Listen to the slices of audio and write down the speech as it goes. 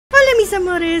mis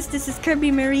amores, this is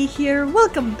Kirby Marie here.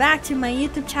 Welcome back to my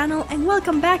YouTube channel and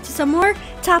welcome back to some more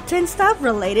top 10 stuff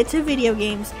related to video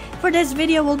games. For this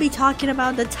video, we'll be talking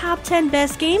about the top 10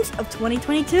 best games of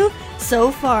 2022 so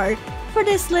far. For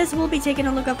this list, we'll be taking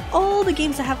a look at all the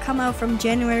games that have come out from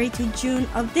January to June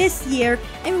of this year,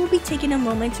 and we'll be taking a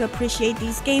moment to appreciate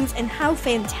these games and how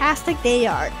fantastic they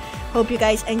are. Hope you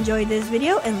guys enjoyed this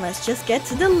video, and let's just get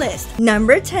to the list.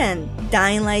 Number 10.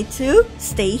 Dying Light 2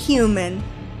 Stay Human.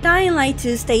 Dying Light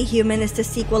 2 Stay Human is the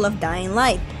sequel of Dying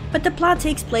Light, but the plot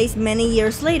takes place many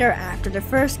years later after the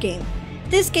first game.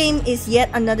 This game is yet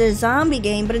another zombie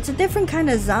game, but it's a different kind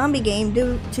of zombie game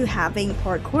due to having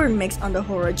parkour mixed on the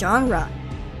horror genre.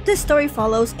 This story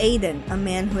follows ELDEN, a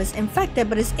man who is infected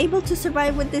but is able to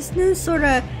survive with this new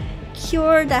sorta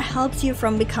cure that helps you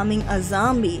from becoming a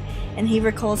zombie, and he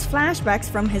recalls flashbacks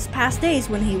from his past days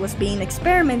when he was being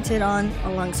experimented on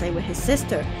alongside with his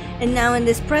sister, and now in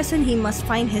this present he must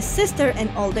find his sister and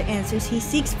all the answers he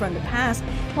seeks from the past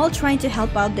while trying to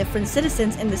help out different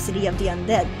citizens in the city of the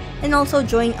undead, and also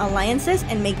join alliances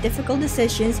and make difficult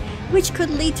decisions which could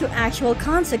lead to actual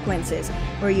consequences,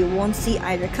 where you won't see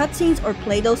either cutscenes or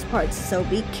play those parts, so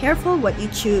be careful what you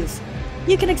choose.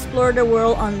 You can explore the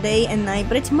world on day and night,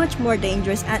 but it's much more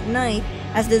dangerous at night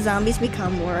as the zombies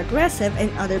become more aggressive and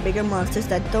other bigger monsters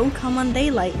that don't come on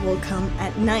daylight will come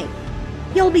at night.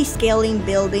 You'll be scaling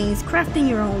buildings, crafting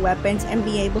your own weapons, and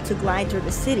be able to glide through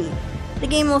the city. The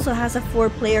game also has a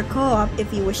 4-player co-op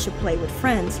if you wish to play with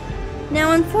friends.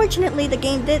 Now unfortunately, the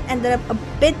game did end up a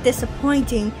bit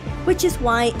disappointing, which is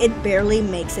why it barely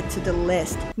makes it to the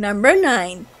list. Number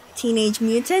 9. Teenage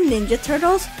Mutant Ninja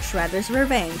Turtles Shredder's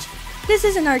Revenge. This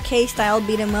is an arcade-style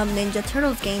beat-em-up Ninja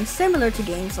Turtles game similar to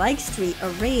games like Street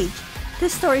of Rage.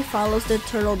 This story follows the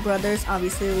Turtle brothers,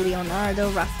 obviously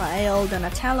Leonardo, Raphael,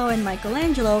 Donatello, and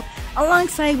Michelangelo,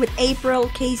 alongside with April,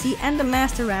 Casey, and the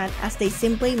Master Rat as they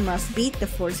simply must beat the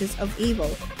forces of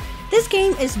evil. This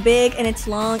game is big and it's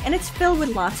long and it's filled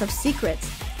with lots of secrets.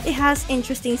 It has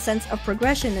interesting sense of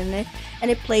progression in it and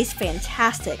it plays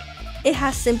fantastic. It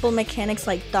has simple mechanics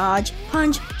like dodge,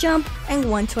 punch, jump,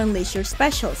 and one to unleash your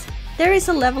specials. There is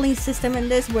a leveling system in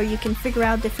this where you can figure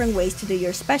out different ways to do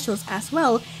your specials as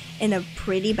well in a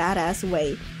pretty badass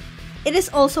way. It is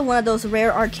also one of those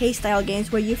rare arcade style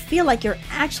games where you feel like you're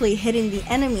actually hitting the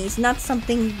enemies, not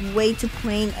something way too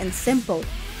plain and simple.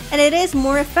 And it is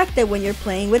more effective when you're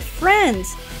playing with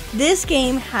friends. This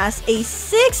game has a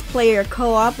 6-player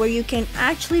co-op where you can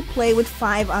actually play with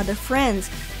 5 other friends,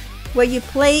 where you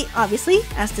play, obviously,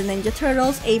 as the Ninja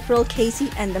Turtles, April, Casey,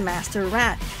 and the Master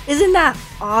Rat. Isn't that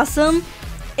awesome?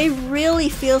 It really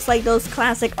feels like those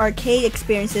classic arcade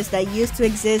experiences that used to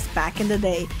exist back in the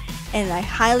day, and I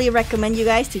highly recommend you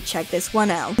guys to check this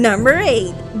one out. Number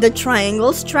 8. The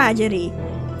Triangle's Tragedy.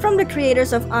 From the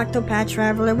creators of Octopath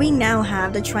Traveler, we now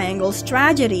have the Triangle's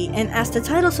Tragedy, and as the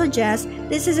title suggests,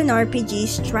 this is an RPG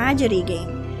strategy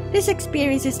game. This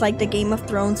experience is like the Game of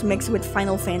Thrones mixed with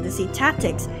Final Fantasy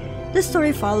Tactics. The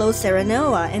story follows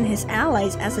Serenoa and his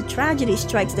allies as a tragedy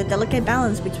strikes the delicate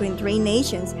balance between 3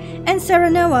 nations, and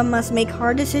Serenoa must make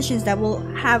hard decisions that will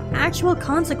have actual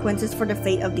consequences for the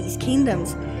fate of these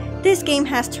kingdoms. This game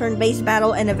has turn-based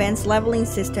battle and advanced leveling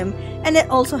system, and it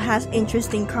also has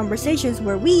interesting conversations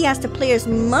where we as the players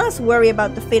must worry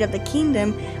about the fate of the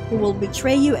kingdom, who will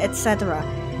betray you, etc.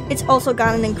 It's also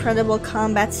got an incredible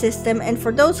combat system, and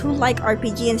for those who like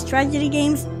RPG and strategy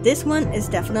games, this one is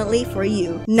definitely for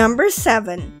you. Number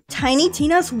 7. Tiny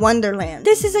Tina's Wonderland.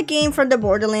 This is a game from the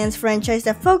Borderlands franchise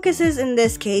that focuses in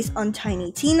this case on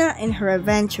Tiny Tina and her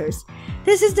adventures.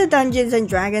 This is the Dungeons &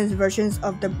 Dragons versions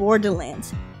of the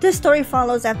Borderlands. The story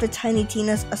follows after Tiny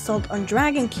Tina's assault on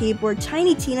Dragon Keep, where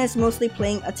Tiny Tina is mostly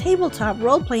playing a tabletop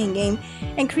role-playing game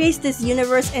and creates this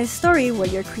universe and story where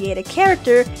you create a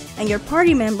character and your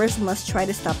party members must try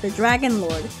to stop the Dragon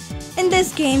Lord. In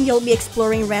this game, you'll be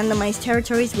exploring randomized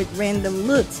territories with random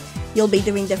loots. You'll be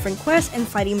doing different quests and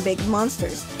fighting big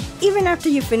monsters. Even after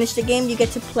you finish the game, you get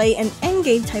to play an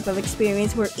endgame type of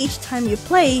experience where each time you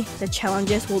play, the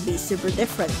challenges will be super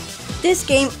different. This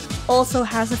game also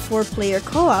has a 4-player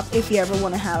co-op if you ever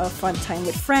want to have a fun time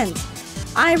with friends.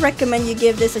 I recommend you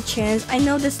give this a chance. I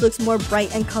know this looks more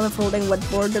bright and colorful than what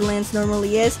Borderlands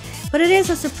normally is, but it is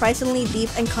a surprisingly deep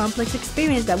and complex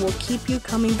experience that will keep you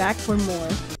coming back for more.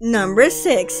 Number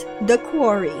 6. The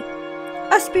Quarry.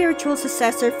 A spiritual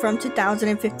successor from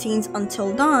 2015's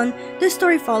Until Dawn, the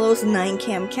story follows 9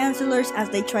 camp counselors as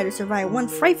they try to survive one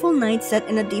frightful night set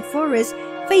in a deep forest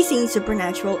facing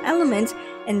supernatural elements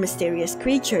and mysterious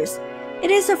creatures. It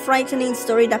is a frightening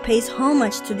story that pays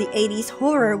homage to the 80s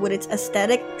horror with its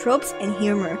aesthetic, tropes, and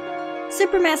humor.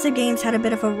 Supermassive Games had a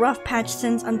bit of a rough patch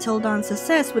since Until Dawn's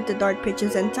success with the Dark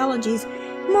Pictures anthologies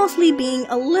mostly being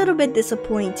a little bit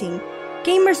disappointing.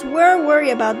 Gamers were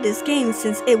worried about this game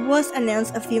since it was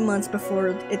announced a few months before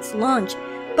its launch,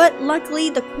 but luckily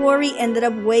the QUARRY ended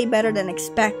up way better than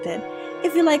expected.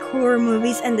 If you like horror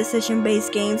movies and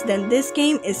decision-based games, then this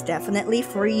game is definitely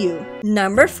for you.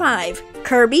 Number 5.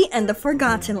 Kirby and the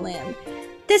Forgotten Land.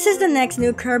 This is the next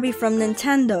new Kirby from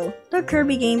Nintendo. The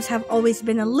Kirby games have always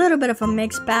been a little bit of a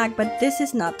mixed bag, but this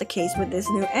is not the case with this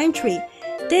new entry.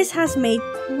 This has made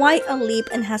quite a leap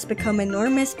and has become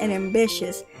enormous and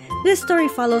ambitious. This story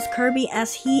follows Kirby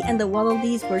as he and the Waddle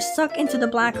Dees were sucked into the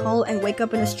black hole and wake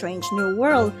up in a strange new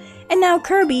world, and now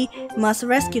Kirby must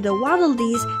rescue the Waddle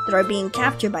Dees that are being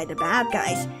captured by the bad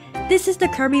guys. This is the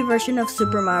Kirby version of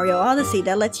Super Mario Odyssey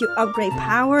that lets you upgrade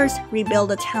powers,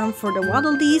 rebuild a town for the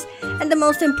Waddle Dees, and the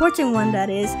most important one that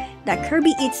is that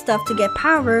Kirby eats stuff to get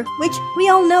power, which we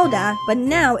all know that, but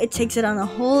now it takes it on a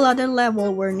whole other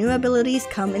level where new abilities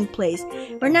come in place,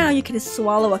 where now you can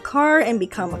swallow a car and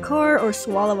become a car, or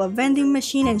swallow a vending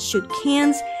machine and shoot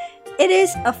cans. It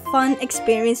is a fun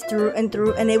experience through and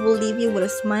through, and it will leave you with a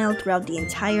smile throughout the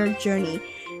entire journey.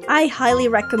 I highly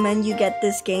recommend you get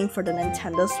this game for the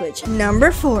Nintendo Switch.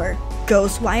 Number 4.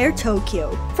 GHOSTWIRE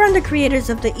Tokyo. From the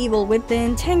creators of The Evil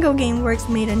Within, Tango Gameworks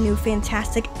made a new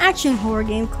fantastic action horror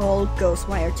game called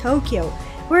GHOSTWIRE Tokyo,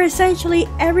 where essentially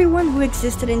everyone who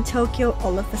existed in Tokyo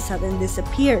all of a sudden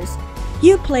disappears.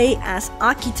 You play as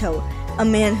Akito, a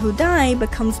man who died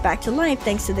but comes back to life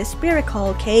thanks to this spirit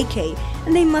called KK,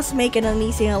 and they must make an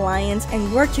uneasy alliance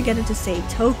and work together to save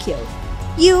Tokyo.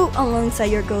 You, alongside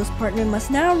your ghost partner,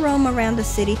 must now roam around the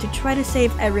city to try to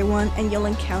save everyone, and you'll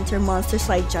encounter monsters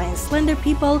like giant slender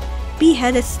people,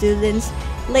 beheaded students,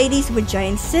 ladies with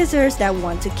giant scissors that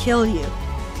want to kill you.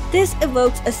 This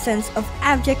evokes a sense of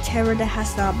abject terror that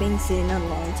has not been seen in a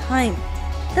long time.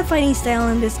 The fighting style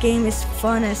in this game is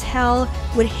fun as hell,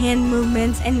 with hand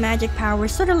movements and magic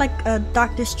powers, sort of like a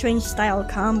Doctor Strange style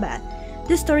combat.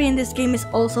 The story in this game is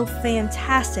also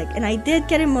fantastic, and I did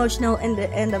get emotional in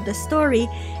the end of the story.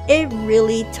 It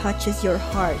really touches your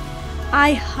heart.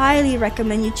 I highly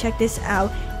recommend you check this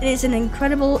out. It is an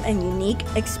incredible and unique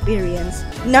experience.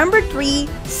 Number 3.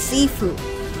 SIFU.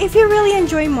 If you really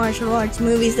enjoy martial arts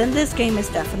movies, then this game is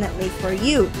definitely for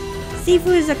you. SIFU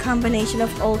is a combination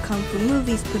of all kung fu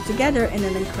movies put together in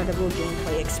an incredible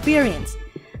gameplay experience.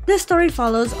 The story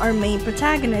follows our main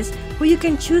protagonist, who you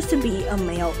can choose to be a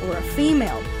male or a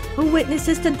female, who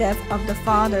witnesses the death of the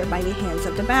father by the hands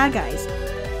of the bad guys.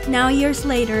 Now, years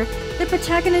later, the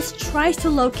protagonist tries to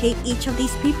locate each of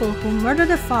these people who murdered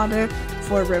the father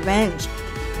for revenge.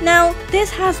 Now,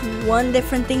 this has one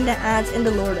different thing that adds in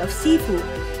the lore of SIFU,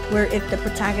 where if the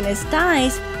protagonist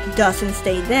dies, doesn't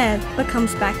stay dead, but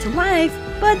comes back to life,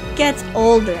 but gets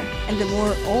older, and the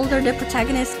more older the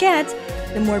protagonist gets,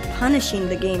 the more punishing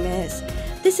the game is.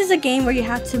 This is a game where you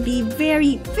have to be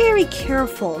very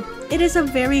careful. It is a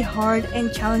very hard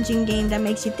and challenging game that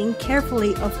makes you think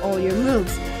carefully of all your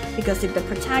moves, because if the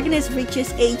protagonist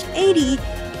reaches age 80,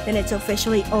 then it's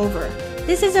officially over.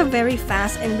 This is a very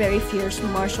fast and very fierce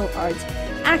martial arts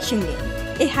action game.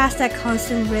 It has that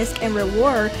constant risk and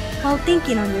reward while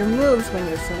thinking on your moves when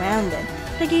you're surrounded.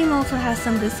 The game also has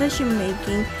some decision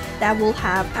making that will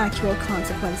have actual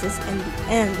consequences in the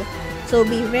end, so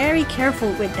be very careful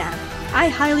with that. I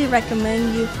highly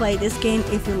recommend you play this game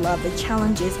if you love the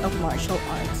challenges of martial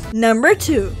arts. Number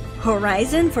 2.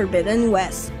 Horizon Forbidden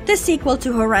West. The sequel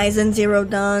to Horizon Zero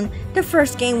Dawn, the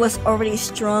first game was already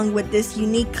strong with this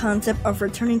unique concept of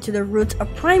returning to the roots of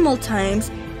primal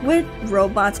times with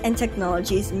robots and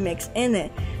technologies mixed in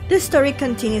it. The story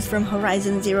continues from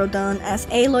Horizon Zero Dawn as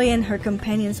Aloy and her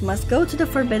companions must go to the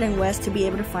Forbidden West to be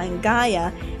able to find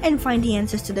Gaia and find the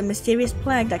answers to the mysterious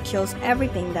plague that kills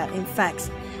everything that infects,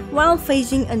 while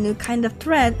facing a new kind of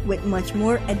threat with much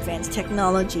more advanced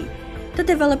technology. The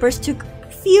developers took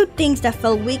few things that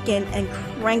felt weakened and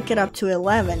cranked it up to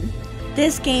 11.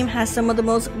 This game has some of the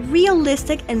most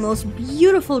realistic and most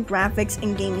beautiful graphics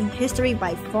in gaming history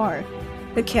by far.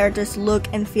 The characters look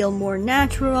and feel more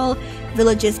natural,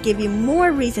 villages give you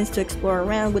more reasons to explore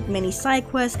around with many side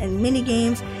quests and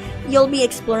minigames, you'll be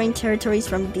exploring territories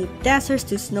from deep deserts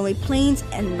to snowy plains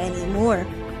and many more.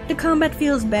 The combat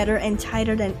feels better and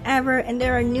tighter than ever, and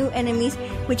there are new enemies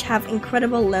which have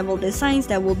incredible level designs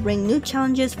that will bring new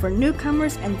challenges for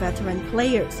newcomers and veteran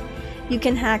players. You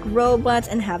can hack robots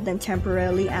and have them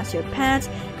temporarily as your pets,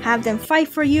 have them fight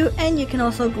for you, and you can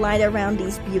also glide around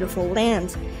these beautiful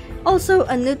lands. Also,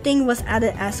 a new thing was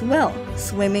added as well,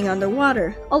 swimming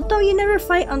underwater. Although you never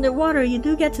fight underwater, you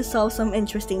do get to solve some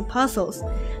interesting puzzles.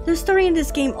 The story in this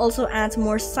game also adds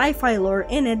more sci-fi lore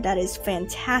in it that is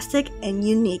fantastic and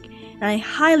unique, and I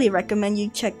highly recommend you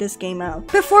check this game out.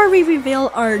 Before we reveal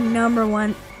our number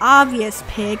one obvious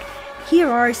pick, here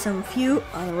are some few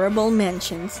honorable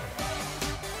mentions.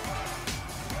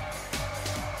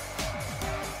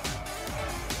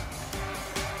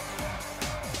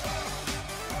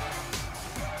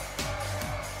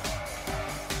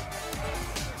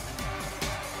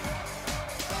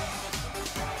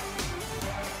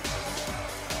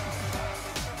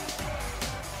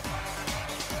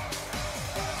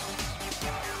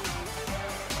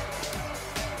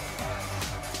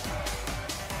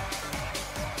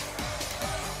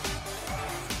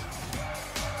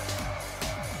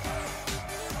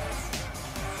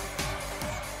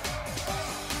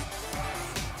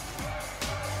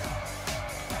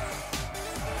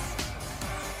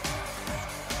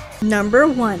 Number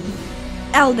 1.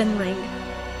 Elden Ring.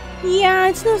 Yeah,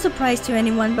 it's no surprise to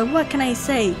anyone, but what can I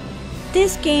say?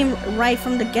 This game, right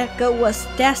from the get-go, was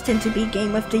destined to be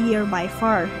Game of the Year by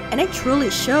far, and it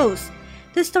truly shows.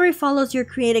 The story follows your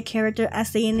created character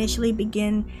as they initially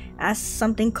begin as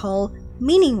something called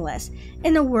meaningless,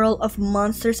 in a world of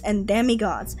monsters and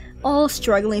demigods, all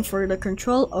struggling for the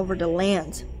control over the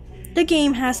land. The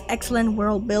game has excellent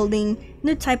world building,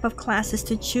 new type of classes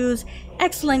to choose,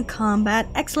 excellent combat,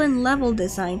 excellent level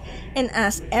design, and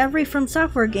as every From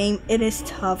Software game, it is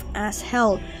tough as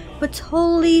hell, but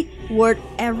totally worth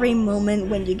every moment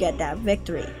when you get that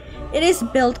victory. It is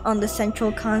built on the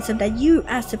central concept that you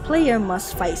as the player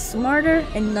must fight smarter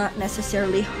and not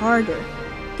necessarily harder.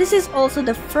 This is also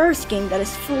the first game that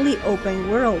is fully open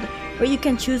world, where you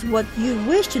can choose what you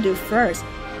wish to do first,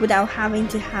 without having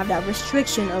to have that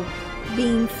restriction of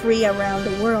being free around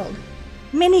the world.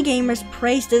 Many gamers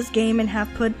praise this game and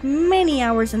have put many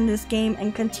hours in this game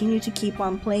and continue to keep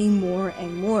on playing more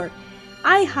and more.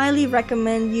 I highly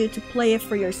recommend you to play it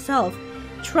for yourself.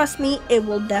 Trust me, it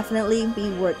will definitely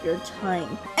be worth your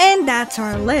time. And that's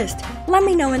our list. Let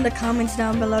me know in the comments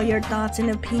down below your thoughts and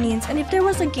opinions, and if there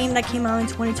was a game that came out in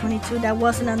 2022 that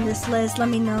wasn't on this list, let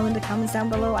me know in the comments down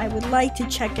below. I would like to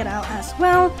check it out as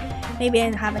well. Maybe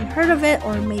I haven't heard of it,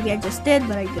 or maybe I just did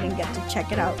but I didn't get to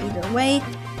check it out either way.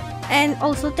 And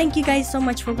also, thank you guys so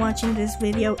much for watching this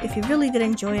video. If you really did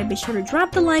enjoy it, be sure to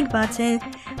drop the like button,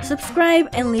 subscribe,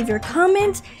 and leave your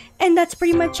comments. And that's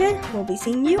pretty much it. We'll be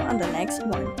seeing you on the next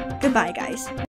one. Goodbye, guys.